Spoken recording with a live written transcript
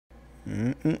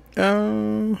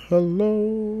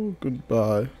Hello,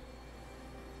 goodbye.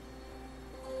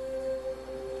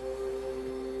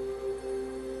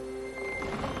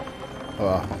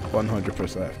 Ah,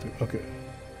 100% active. Okay.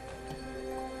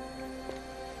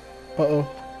 Uh-oh.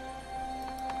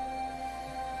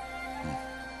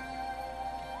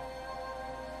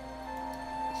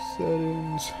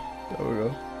 Settings. There we go.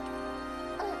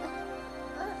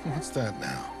 What's that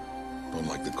now? Don't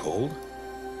like the cold?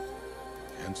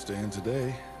 Can't stay in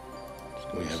today.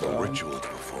 We have a ritual to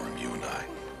perform, you and I.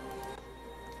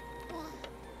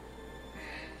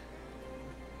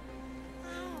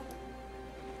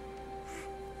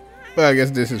 But I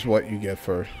guess this is what you get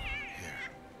for. Here.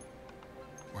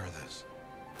 Wear this.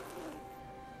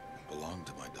 It belonged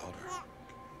to my daughter.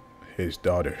 His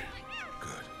daughter.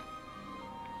 Good.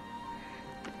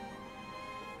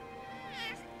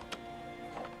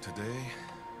 Today,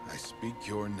 I speak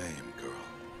your name, girl.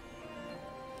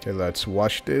 Okay, let's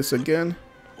watch this again.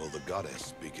 Will the goddess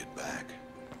speak it back?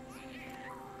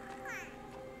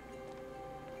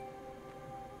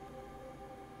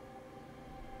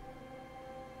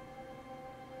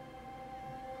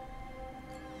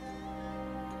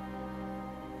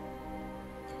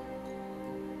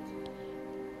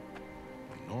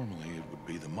 Normally, it would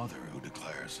be the mother who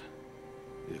declares,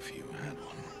 if you had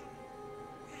one.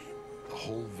 The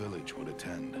whole village would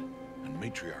attend, and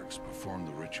matriarchs perform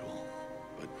the ritual.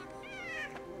 But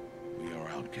we are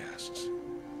outcasts.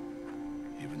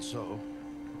 Even so,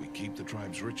 we keep the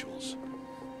tribe's rituals.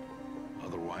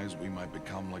 Otherwise, we might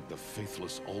become like the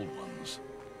faithless old ones,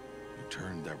 who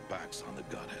turned their backs on the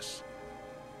goddess.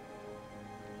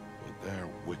 But their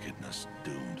wickedness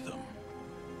doomed them.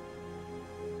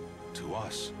 To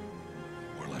us,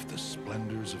 were left the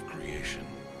splendors of creation.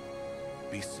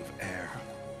 Beasts of air,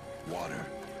 water,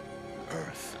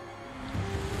 earth,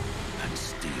 and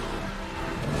steel.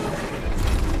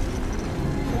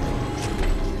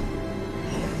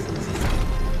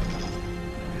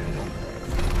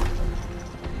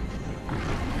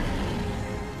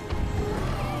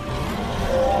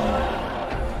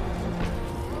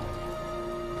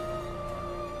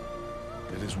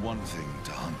 It is one thing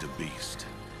to hunt a beast,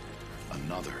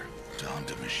 another to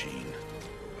hunt a machine.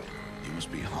 You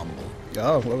must be humble.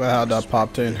 Oh, look at how that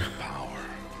popped in. Power.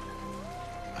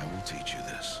 I will teach you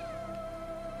this.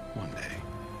 One day.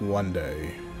 One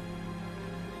day.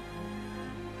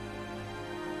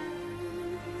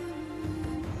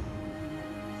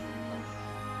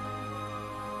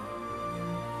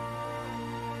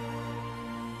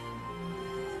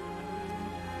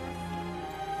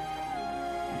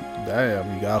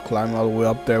 Damn, you gotta climb all the way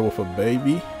up there with a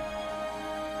baby.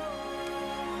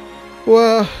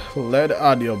 Well, led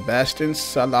audio Bastion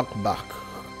Salakbak,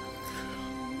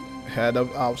 head of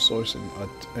outsourcing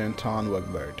at Anton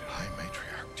Wegbird. High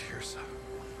Matriarch Tirsa.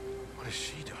 What is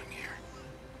she doing here?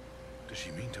 Does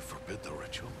she mean to forbid the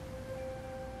ritual?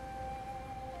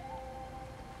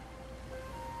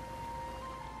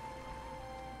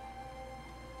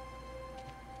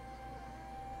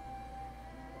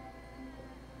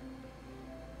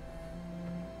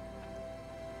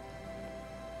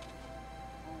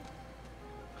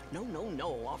 No, no,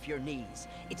 no, off your knees.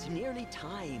 It's nearly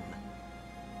time.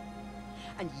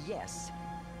 And yes,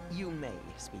 you may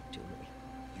speak to me.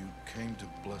 You came to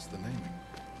bless the naming,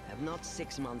 Have not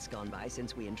 6 months gone by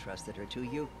since we entrusted her to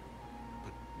you?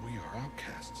 but we are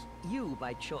outcasts. You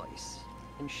by choice,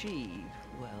 and she,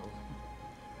 well...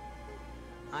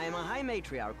 I am a High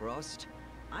Matriarch, Rost.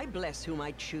 I bless whom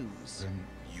I choose. Then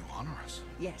you honor us.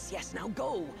 Yes, yes, now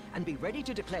go, and be ready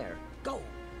to declare. Go!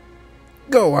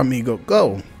 Go, amigo,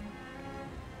 go.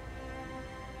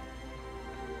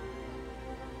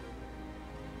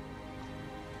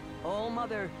 Oh,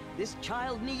 Mother, this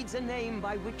child needs a name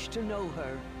by which to know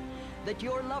her. That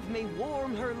your love may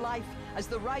warm her life as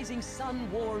the rising sun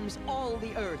warms all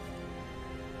the earth.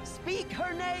 Speak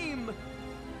her name!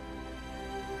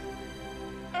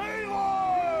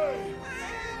 Aloy!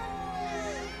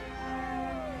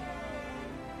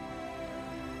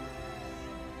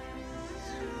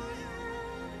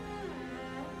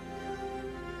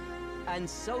 And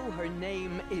so her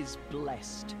name is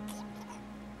blessed.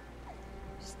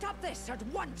 Stop this at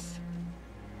once!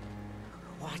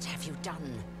 What have you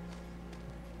done?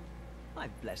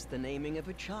 I've blessed the naming of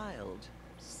a child.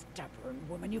 Stubborn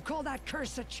woman, you call that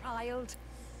curse a child?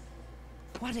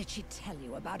 What did she tell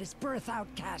you about his birth,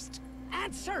 outcast?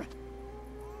 Answer!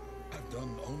 I've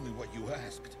done only what you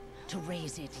asked. To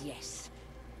raise it, yes.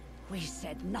 We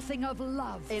said nothing of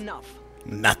love. Enough.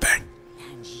 Nothing.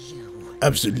 And you...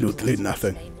 Absolutely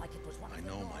nothing. I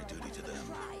know my duty to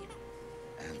them.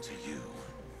 And to you.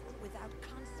 Without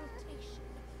consultation.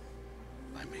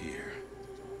 I'm here.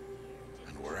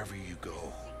 And wherever you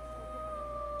go,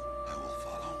 I will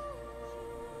follow.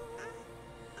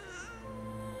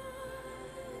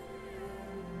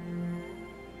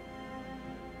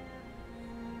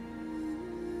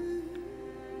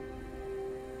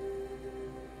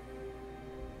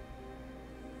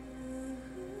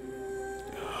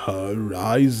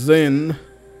 Horizon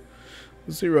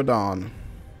Zero Dawn.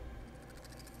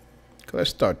 Let's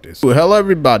start this. Well, hello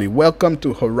everybody, welcome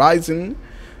to Horizon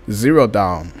Zero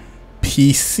Dawn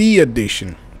PC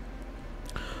edition.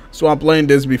 So I'm playing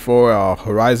this before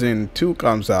Horizon 2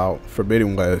 comes out,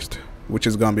 Forbidden West, which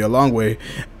is gonna be a long way,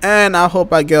 and I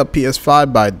hope I get a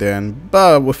PS5 by then.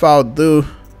 But without ado,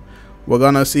 we're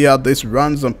gonna see how this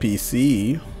runs on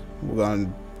PC.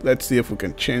 Let's see if we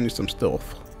can change some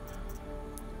stuff.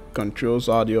 Controls,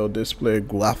 audio, display,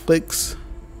 graphics.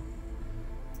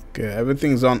 Okay,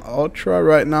 everything's on ultra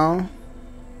right now.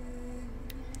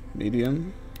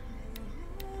 Medium.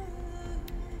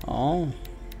 Oh,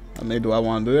 I mean, do I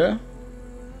want to do that?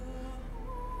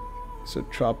 It's a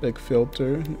tropic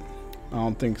filter. I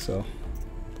don't think so.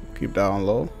 Keep that on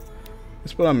low.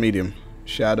 Let's put on medium.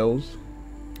 Shadows,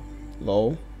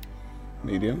 low,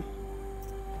 medium.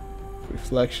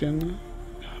 Reflection,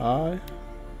 high.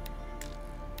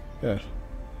 Yeah.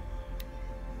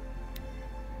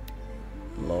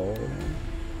 Low.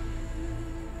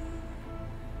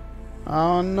 I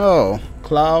don't know.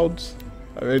 Clouds.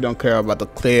 I really don't care about the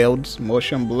clouds.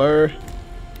 Motion blur.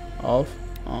 Off.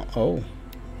 Oh.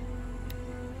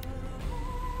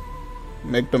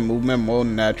 Make the movement more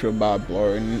natural by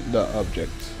blurring the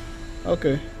objects.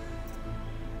 Okay.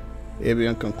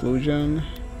 Ambient conclusion.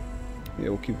 Yeah,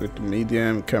 we'll keep it to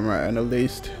medium. Camera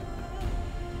analyst.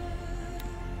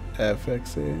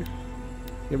 FXA.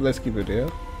 Yeah, let's keep it there.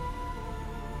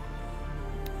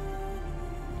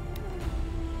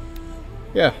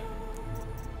 Yeah.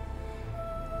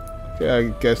 Okay, I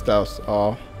guess that's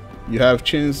all. You have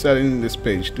changed settings in this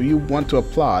page. Do you want to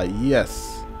apply?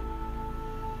 Yes.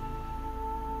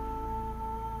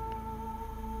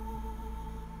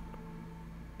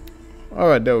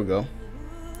 Alright, there we go.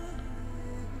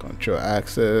 Control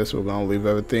access. We're gonna leave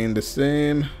everything the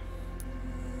same.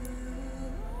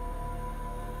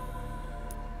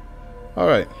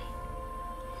 Alright.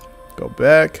 Go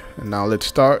back. And now let's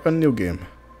start a new game.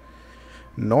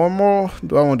 Normal?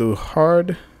 Do I want to do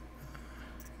hard?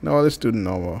 No, let's do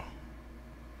normal.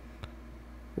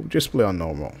 We'll just play on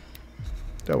normal.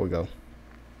 There we go.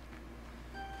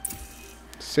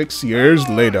 6 years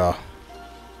later.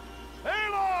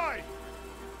 Aloy!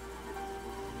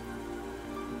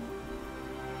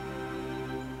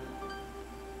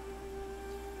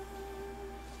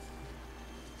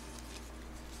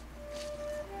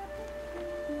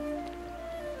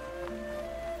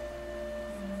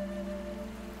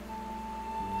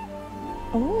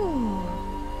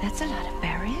 Oh, that's a lot of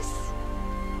berries.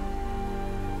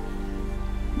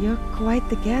 You're quite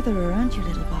the gatherer, aren't you,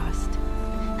 little Bast?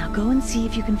 Now go and see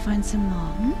if you can find some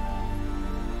more, hmm?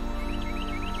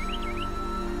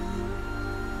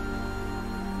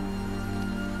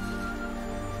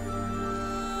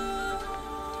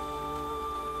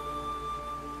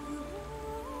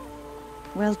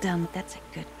 Well done, that's a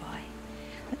good boy.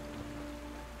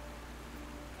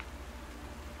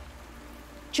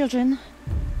 Children,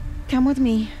 come with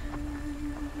me.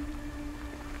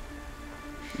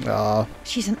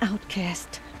 She's an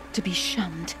outcast, to be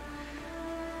shunned.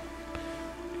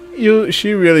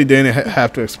 She really didn't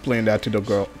have to explain that to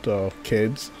the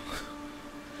kids.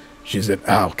 She's an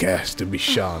outcast to be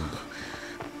shunned.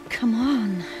 Come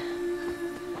on.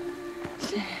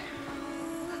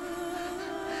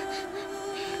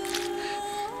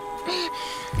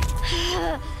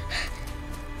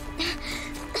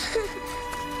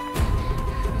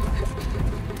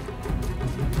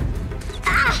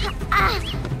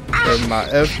 Is my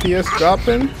FPS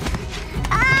dropping?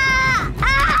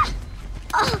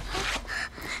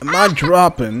 Am I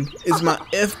dropping? Is my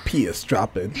FPS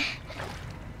dropping?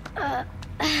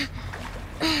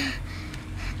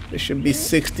 It should be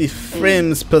 60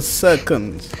 frames per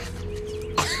second.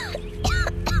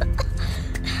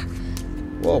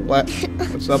 Whoa, what?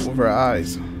 What's up with her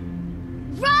eyes?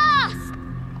 Rost!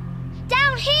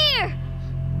 Down here!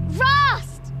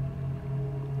 Rost!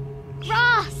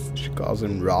 Rost! She calls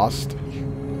him Rost.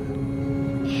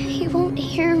 He won't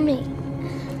hear me.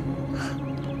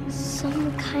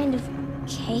 Some kind of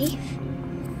cave?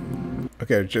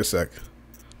 Okay, just a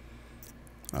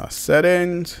sec.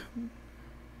 Settings.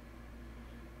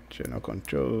 Channel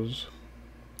controls.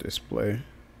 Display.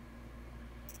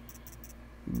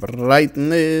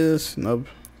 Brightness. Nope.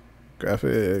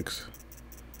 Graphics.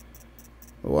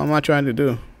 What am I trying to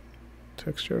do?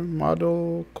 Texture,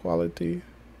 model, quality.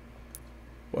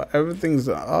 Well, everything's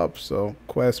up, so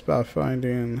quest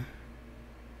pathfinding,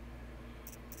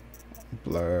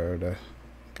 blurred.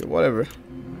 Okay, whatever.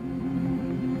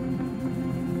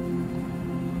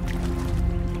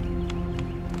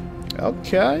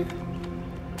 Okay.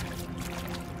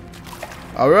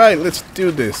 Alright, let's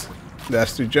do this.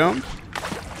 That's to jump.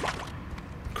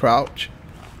 Crouch.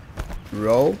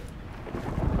 Roll.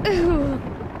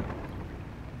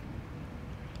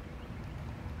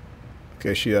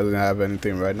 Okay, she doesn't have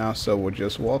anything right now, so we're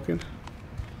just walking.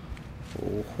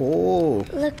 Oh.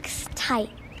 Looks tight,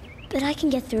 but I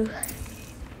can get through.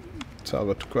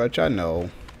 Toggle to crouch, I know.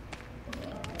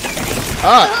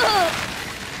 Ah!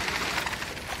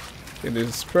 It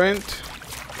is sprint.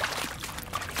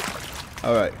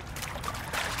 Alright.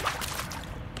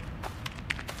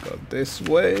 Go this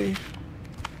way.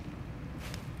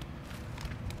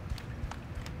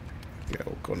 Yeah,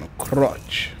 we're gonna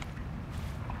crouch.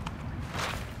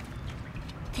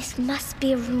 This must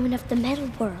be a ruin of the metal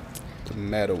world. The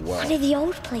metal world. One of the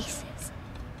old places.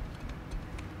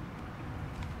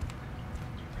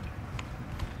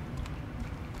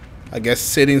 I guess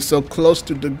sitting so close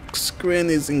to the screen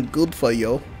isn't good for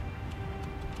you.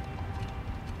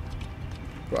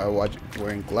 I watch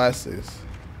wearing glasses.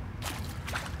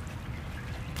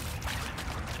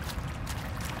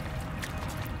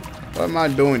 What am I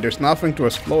doing? There's nothing to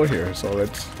explore here, so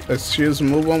let's just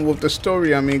move on with the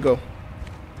story, amigo.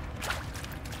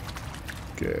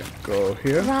 Okay, go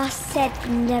here. Ross said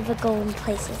never go in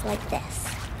places like this.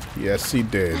 Yes, he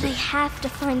did. But I have to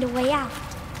find a way out.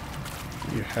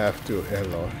 You have to,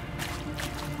 Aloy.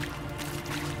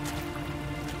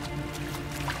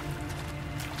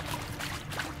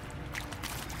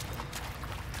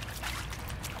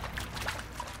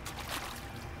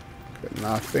 Okay,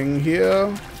 nothing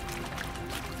here.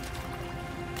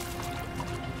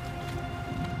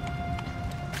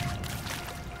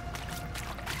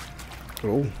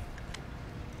 Oh.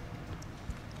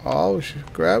 Oh,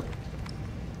 grab.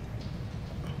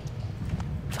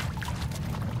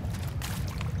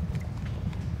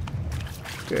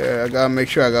 Okay, I gotta make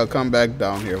sure I gotta come back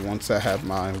down here once I have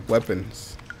my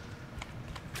weapons.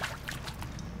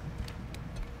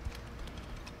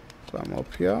 Climb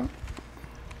up here.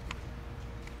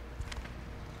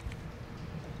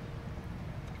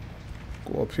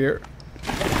 Go up here.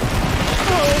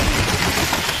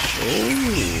 Oh.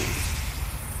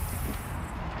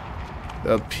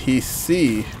 The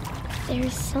PC.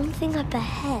 There's something up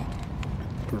ahead.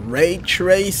 Ray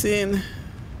tracing.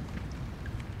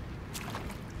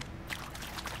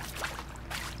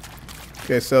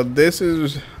 Okay, so this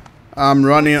is I'm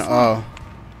running a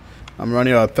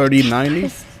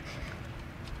 3090.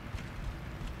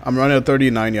 I'm running a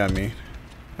 3090, I mean.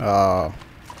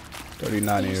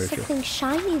 3090 There's something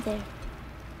shiny there.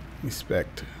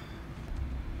 Inspect.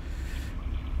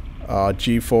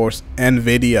 GeForce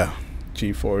NVidia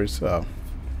GeForce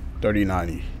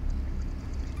 3090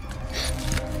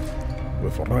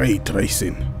 with ray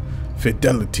tracing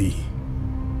fidelity.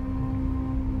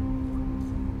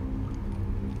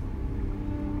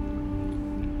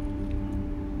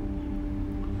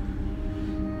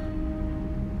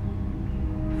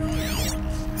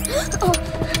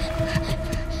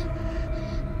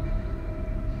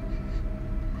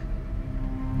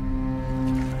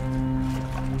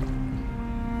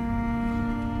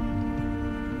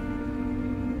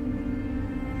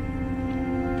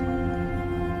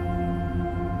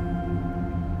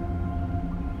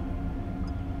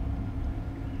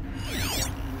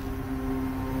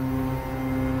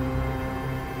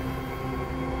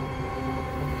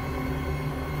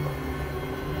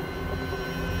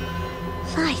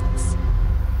 Lights.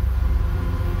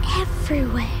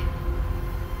 Everywhere.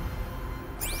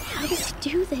 How does he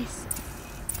do this?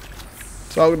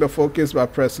 Toggle the focus by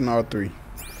pressing R3.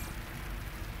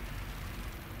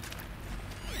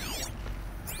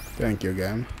 Thank you,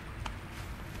 game.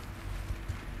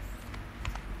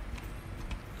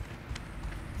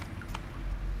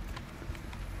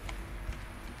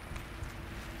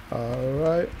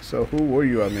 Alright, so who were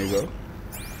you, amigo?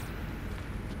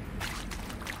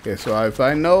 Okay, so if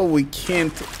I know we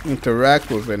can't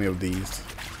interact with any of these,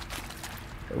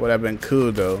 it would have been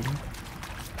cool though.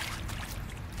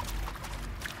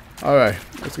 Alright,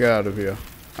 let's get out of here.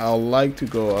 I'd like to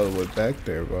go all the way back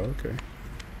there, but okay.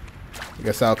 I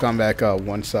guess I'll come back up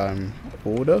once I'm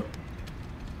older.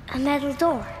 A metal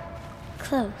door.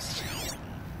 Closed.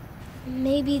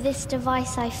 Maybe this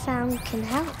device I found can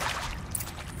help.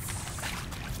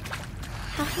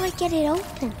 How do I get it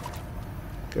open?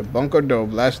 Okay, bunker door,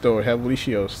 blast door, heavily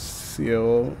shield,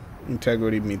 seal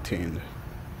Integrity maintained.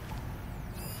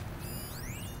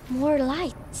 More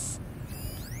lights.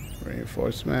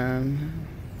 Reinforcement.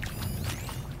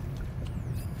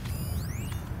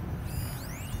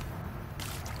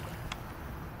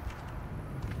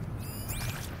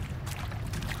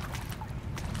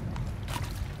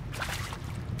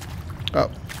 Oh.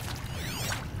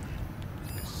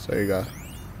 So you got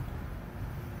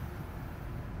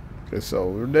this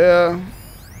over there.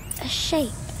 A shape.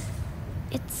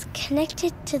 It's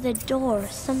connected to the door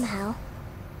somehow.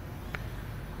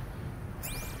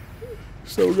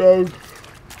 So go.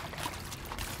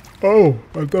 Oh,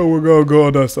 I thought we were gonna go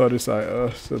on that other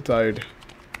side. So tired.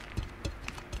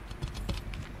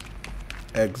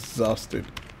 Exhausted.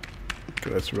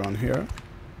 Okay, let's run here.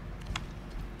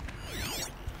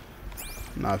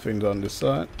 Nothing's on this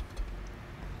side.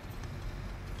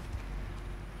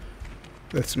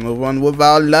 Let's move on with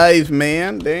our life,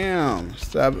 man. Damn.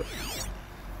 Stop.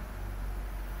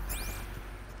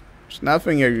 There's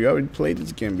nothing here. You already played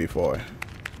this game before.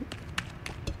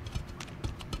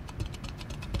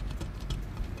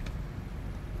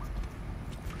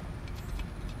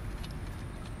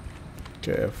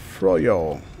 Okay,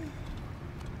 Froyo.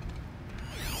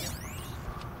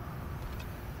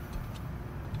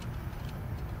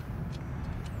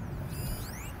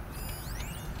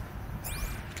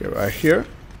 Okay, right here.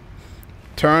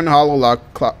 Turn hollow lock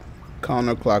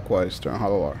counterclockwise. Turn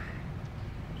hollow lock.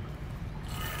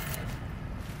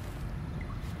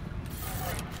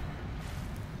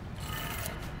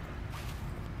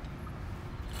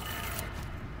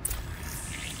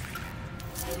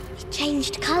 It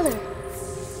changed color.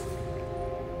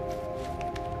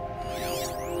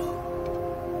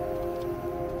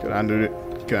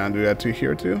 Can I do that to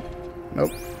here too?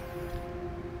 Nope.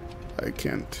 I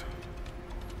can't.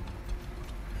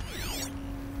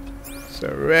 So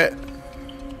red.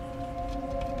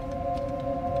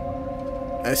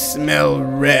 I smell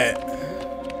red.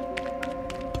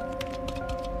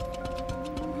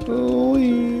 Oh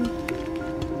yeah.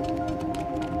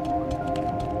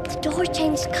 The door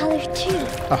changed color too.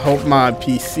 I hope my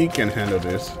PC can handle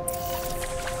this.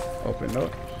 Open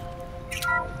up.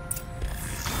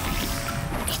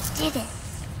 It did it.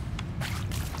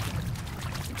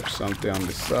 There's something on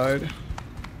the side.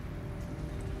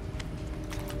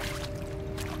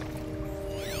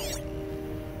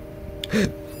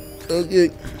 Okay.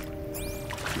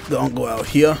 Don't go out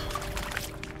here.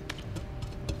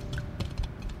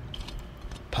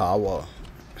 Power.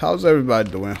 How's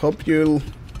everybody doing? Hope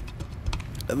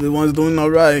everyone's doing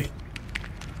alright.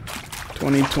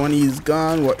 2020 is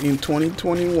gone. We're in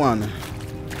 2021.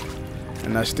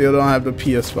 And I still don't have the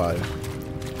PS5.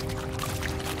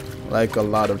 Like a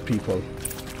lot of people.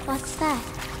 What's that?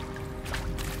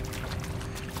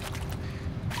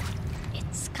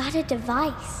 It's got a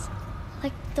device.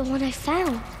 Like the one I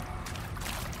found.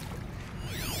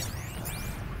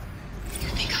 You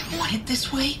think I want it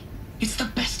this way? It's the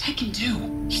best I can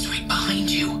do. He's right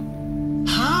behind you.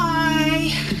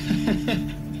 Hi!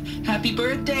 Happy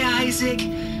birthday, Isaac.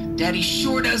 Daddy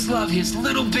sure does love his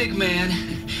little big man.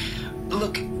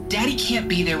 Look, Daddy can't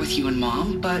be there with you and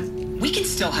Mom, but we can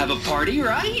still have a party,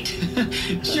 right?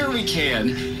 Sure we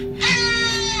can.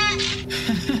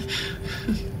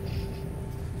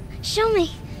 Show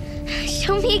me.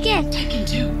 Show me again. I can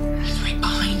do. He's right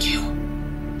behind you.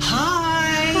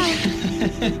 Hi!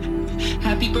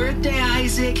 Happy birthday,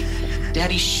 Isaac.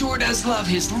 Daddy sure does love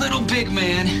his little big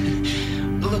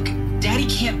man. Look, Daddy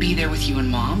can't be there with you and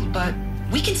Mom, but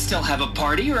we can still have a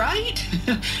party, right?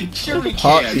 Sure we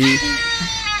can.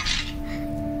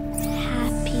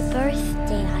 Happy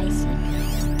birthday,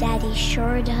 Isaac. Daddy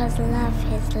sure does love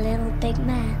his little big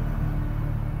man.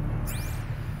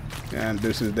 And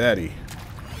this is Daddy.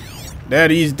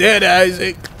 Daddy's dead,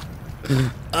 Isaac.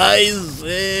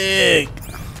 Isaac.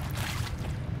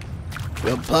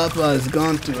 Your papa has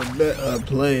gone to a better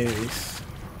place.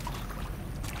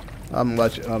 I'm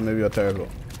watching. Maybe a terrible.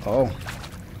 Oh.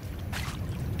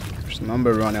 There's a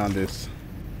number running on this.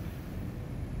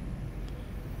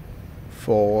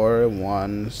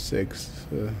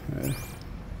 416.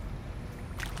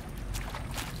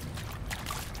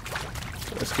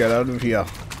 Let's get out of here.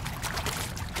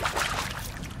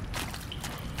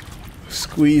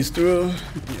 Squeeze through.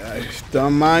 I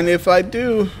don't mind if I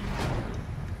do.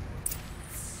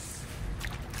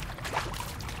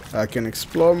 I can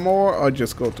explore more or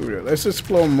just go through it. Let's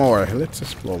explore more. Let's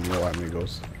explore more,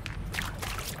 amigos.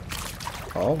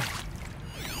 Oh.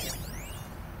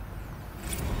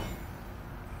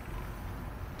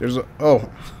 There's a... Oh.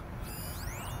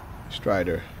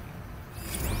 Strider.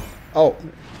 Oh.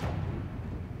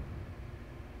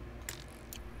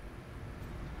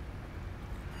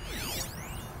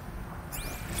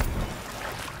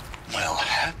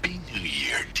 Happy New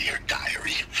Year, dear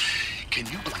diary. Can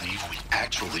you believe we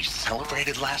actually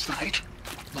celebrated last night?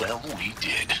 Well, we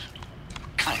did.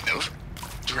 Kind of.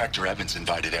 Director Evans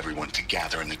invited everyone to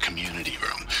gather in the community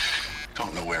room.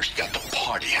 Don't know where she got the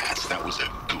party hats. That was a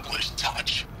ghoulish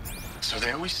touch. So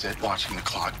there we sit, watching the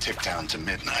clock tick down to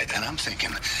midnight, and I'm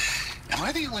thinking, am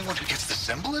I the only one who gets the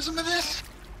symbolism of this?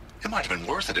 It might have been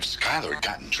worth it if Skylar had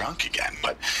gotten drunk again,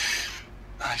 but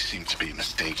I seem to be a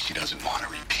mistake she doesn't want to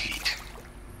repeat.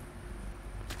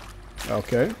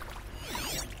 Okay.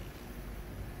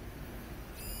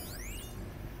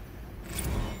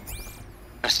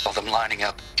 I saw them lining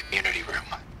up in the community room.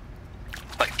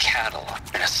 Like cattle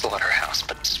in a slaughterhouse,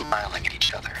 but smiling at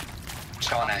each other.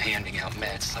 Shauna handing out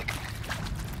meds like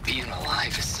being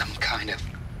alive is some kind of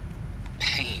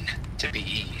pain to be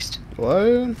eased.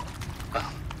 What?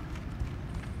 Well,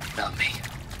 not me.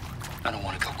 I don't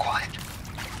want to go quiet.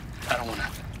 I don't want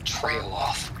to trail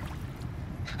off.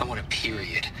 I want a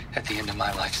period at the end of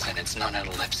my life sentence, not an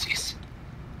ellipses.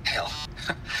 Hell,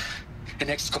 an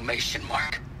exclamation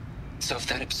mark. So if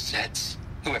that upsets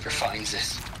whoever finds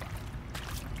this,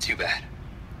 too bad.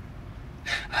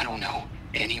 I don't know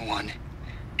anyone,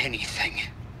 anything,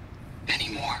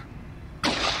 anymore.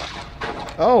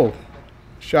 Oh,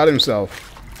 shot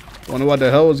himself. Wonder what the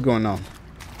hell was going on.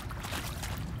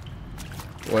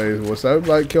 Wait, was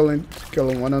everybody killing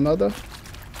one another?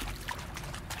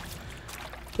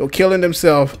 So killing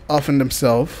themselves, offing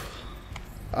themselves.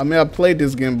 I mean, I played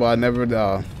this game, but I never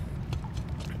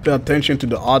pay attention to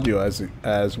the audio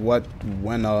as what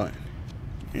went on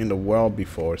in the world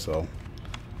before. So,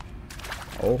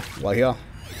 oh, well, yeah.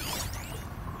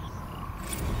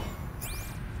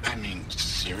 I mean,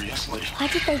 seriously? Why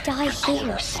did they die Record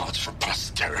here? our thoughts for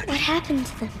posterity. What happened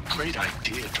to them? Great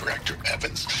idea, Director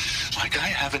Evans. Like I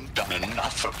haven't done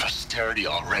enough for posterity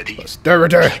already.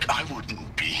 Posterity. Like I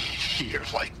wouldn't be here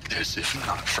like this if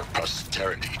not for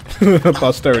posterity.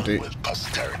 Posterity. I'm done with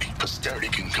posterity. Posterity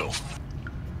can go.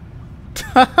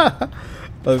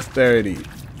 Posterity.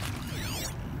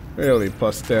 Really,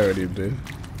 posterity, dude.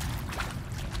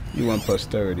 You want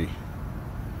posterity.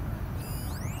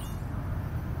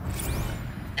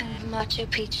 And Machu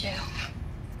Picchu.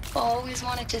 Always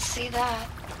wanted to see that.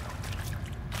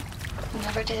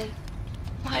 Never did.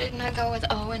 Why didn't I go with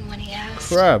Owen when he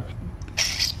asked? Crap.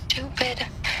 Stupid.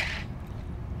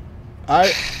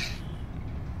 I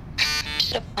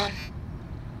Should have gone.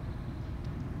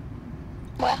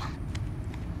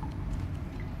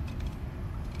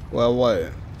 Well,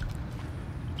 what?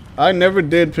 I never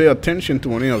did pay attention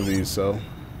to any of these, so.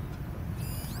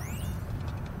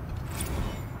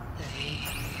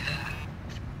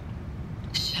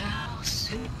 Shall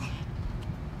soon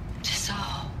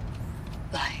dissolve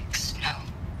like snow.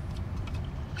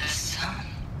 The sun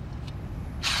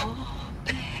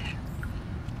forbear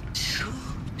to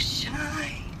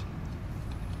shine,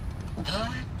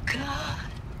 but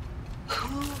God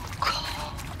who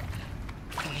called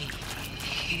me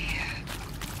here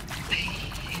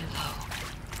below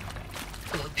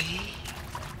will be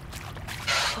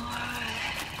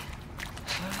forever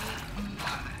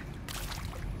mine.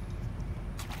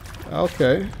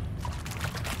 Okay.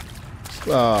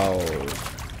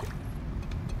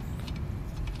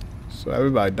 So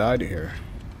everybody died here.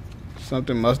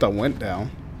 Something must have went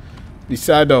down.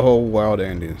 Beside the whole world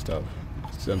ending stuff.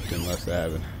 Something must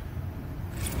have happened.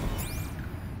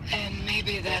 And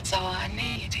maybe that's all I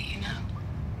need, you know?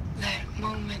 That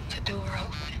moment the door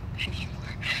opened and you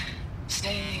were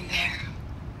standing there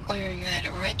wearing that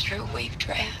retro wave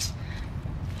dress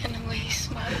and the way you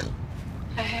smiled.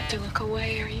 I had to look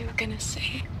away or you were gonna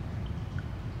see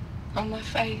on my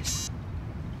face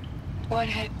what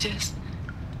had just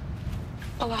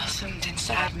blossomed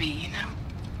inside me, you know?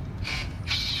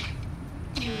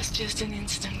 It was just an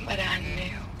instant, but I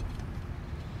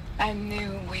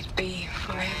knew we'd be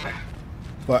forever.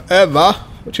 Forever?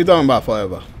 What you talking about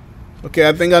forever? Okay,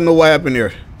 I think I know what happened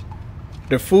here.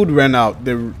 Their food ran out.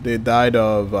 They died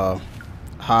of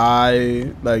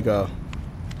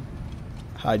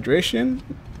hydration.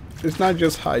 It's not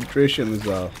just hydration, it's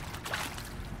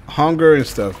hunger and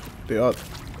stuff. They are.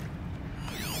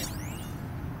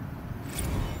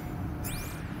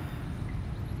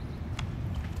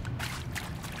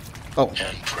 Oh.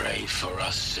 And pray for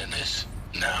us sinners,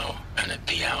 now and at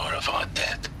the hour of our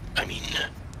death. I mean,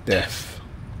 death.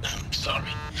 I'm sorry.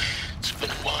 It's been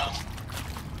a while.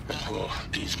 And well,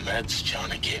 these meds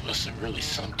Johnny gave us are really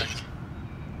something.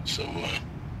 So,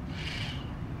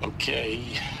 okay,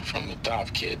 from the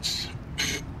top, kids.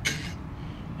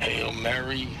 Hail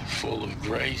Mary, full of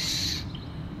grace.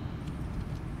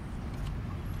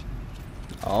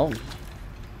 Oh.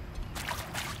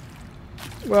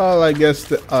 Well, I guess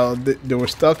they were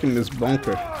stuck in this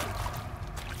bunker.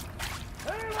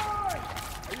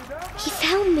 He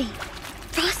found me.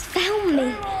 Ross found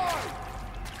me.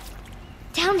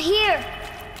 Down here.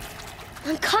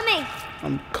 I'm coming.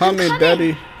 I'm coming,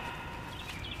 Daddy.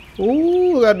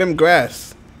 Ooh, look at them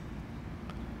grass.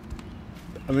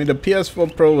 I mean, the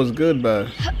PS4 Pro was good, but...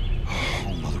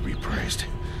 Oh, Mother be praised.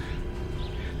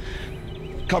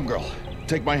 Come, girl.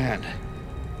 Take my hand.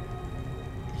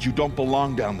 You don't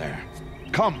belong down there.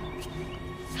 Come.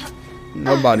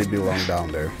 Nobody belongs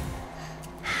down there.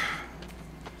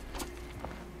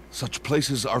 Such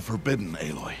places are forbidden,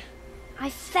 Aloy.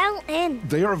 I fell in.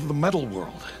 They are of the metal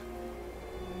world.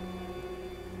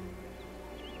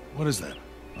 What is that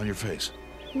on your face?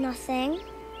 Nothing.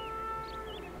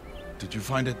 Did you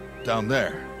find it down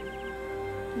there?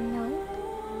 No.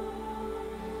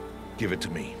 Give it to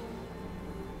me.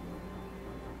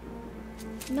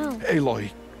 No.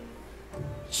 Aloy,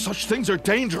 such things are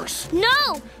dangerous.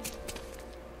 No!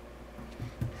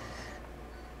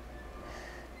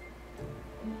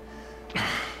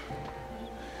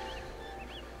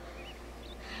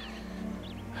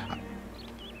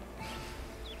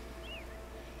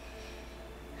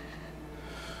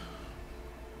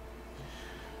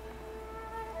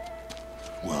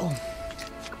 Well,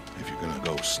 if you're gonna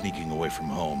go sneaking away from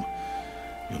home,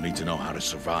 you'll need to know how to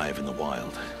survive in the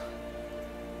wild.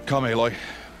 Come, Aloy.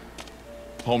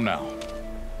 Home now.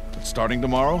 But starting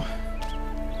tomorrow,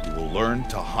 you will learn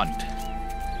to hunt.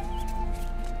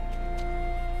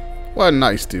 What a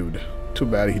nice dude. Too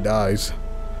bad he dies.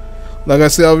 Like I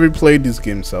said, I've replayed this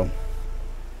game, so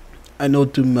I know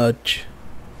too much.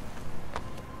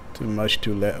 Too much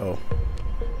too little.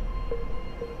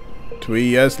 3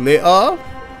 years later.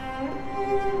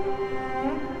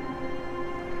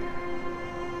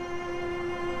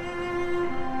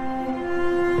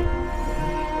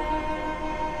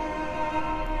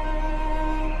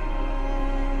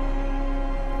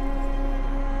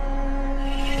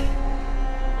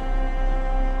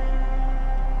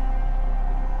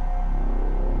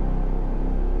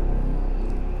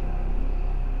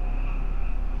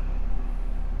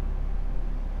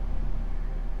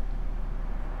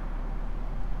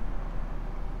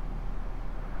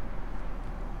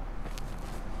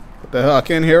 What the hell? I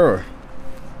can't hear her.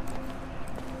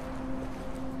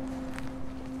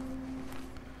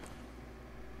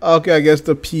 Okay, I guess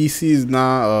the PC is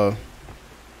not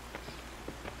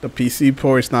the PC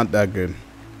port is not that good.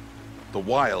 The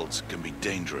wilds can be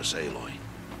dangerous, Aloy.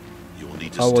 You will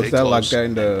need to Oh, stay was that like close that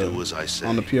in and do as I the say.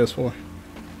 on the PS4?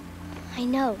 I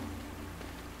know.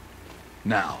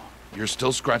 Now, you're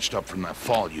still scratched up from that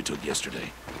fall you took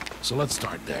yesterday. So let's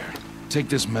start there. Take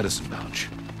this medicine pouch.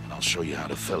 I'll show you how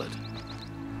to fill it.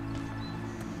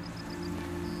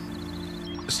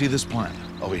 See this plant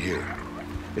over here?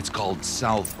 It's called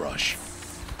salve brush.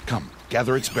 Come,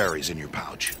 gather its berries in your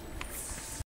pouch.